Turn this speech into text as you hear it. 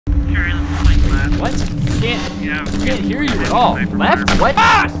What? Can't hear you at all. Left? What?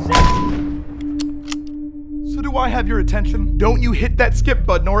 Ah! So do I have your attention? Don't you hit that skip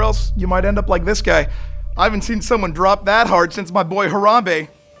button or else you might end up like this guy. I haven't seen someone drop that hard since my boy Harambe.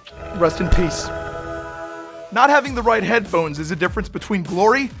 Rest in peace. Not having the right headphones is a difference between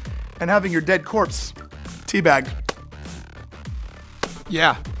glory and having your dead corpse teabagged.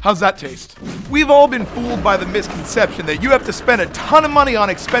 Yeah, how's that taste? We've all been fooled by the misconception that you have to spend a ton of money on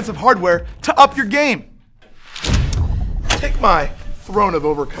expensive hardware to up your game. Take my throne of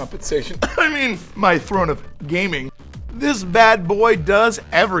overcompensation. I mean, my throne of gaming. This bad boy does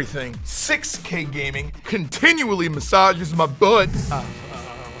everything. 6K gaming continually massages my butt.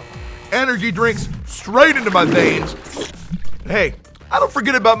 Energy drinks straight into my veins. Hey, I don't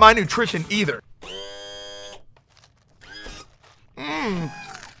forget about my nutrition either.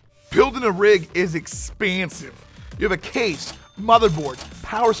 Building a rig is expansive. You have a case, motherboard,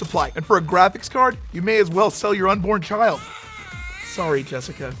 power supply, and for a graphics card, you may as well sell your unborn child. Sorry,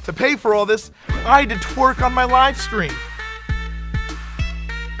 Jessica. To pay for all this, I had to twerk on my live stream.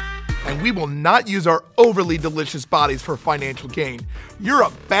 And we will not use our overly delicious bodies for financial gain. You're a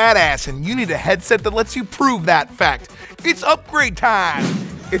badass and you need a headset that lets you prove that fact. It's upgrade time.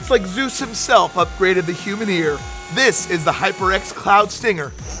 It's like Zeus himself upgraded the human ear. This is the HyperX Cloud Stinger,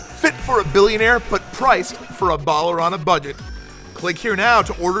 fit for a billionaire but priced for a baller on a budget. Click here now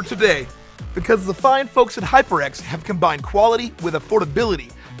to order today, because the fine folks at HyperX have combined quality with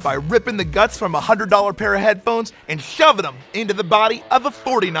affordability by ripping the guts from a $100 pair of headphones and shoving them into the body of a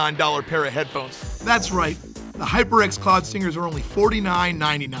 $49 pair of headphones. That's right, the HyperX Cloud Stingers are only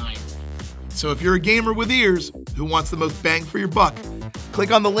 $49.99. So if you're a gamer with ears who wants the most bang for your buck,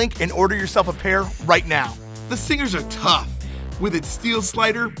 click on the link and order yourself a pair right now. The Stingers are tough. With its steel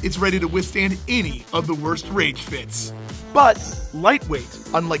slider, it's ready to withstand any of the worst rage fits. But lightweight,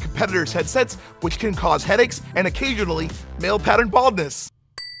 unlike competitors' headsets, which can cause headaches and occasionally male pattern baldness.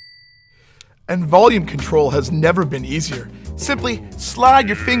 And volume control has never been easier. Simply slide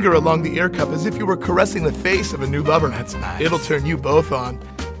your finger along the ear cup as if you were caressing the face of a new lover. That's nice. It'll turn you both on.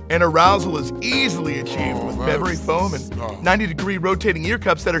 And arousal is easily achieved with memory foam and 90-degree rotating ear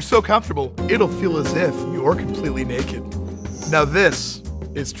cups that are so comfortable, it'll feel as if you're completely naked. Now this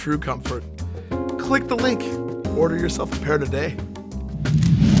is true comfort. Click the link, order yourself a pair today.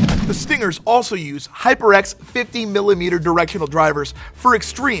 The Stingers also use HyperX 50mm directional drivers for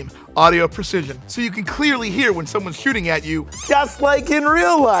extreme audio precision, so you can clearly hear when someone's shooting at you, just like in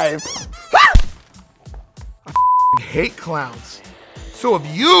real life. I hate clowns. So if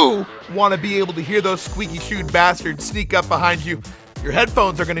you want to be able to hear those squeaky-shoed bastards sneak up behind you, your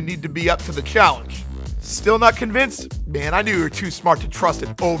headphones are going to need to be up to the challenge. Still not convinced? Man, I knew you were too smart to trust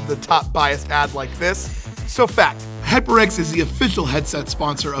an over-the-top biased ad like this. So fact, HyperX is the official headset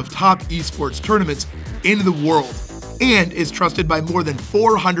sponsor of top esports tournaments in the world and is trusted by more than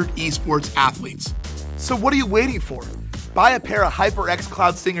 400 esports athletes. So what are you waiting for? Buy a pair of HyperX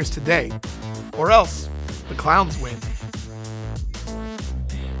Cloud Stingers today, or else the clowns win.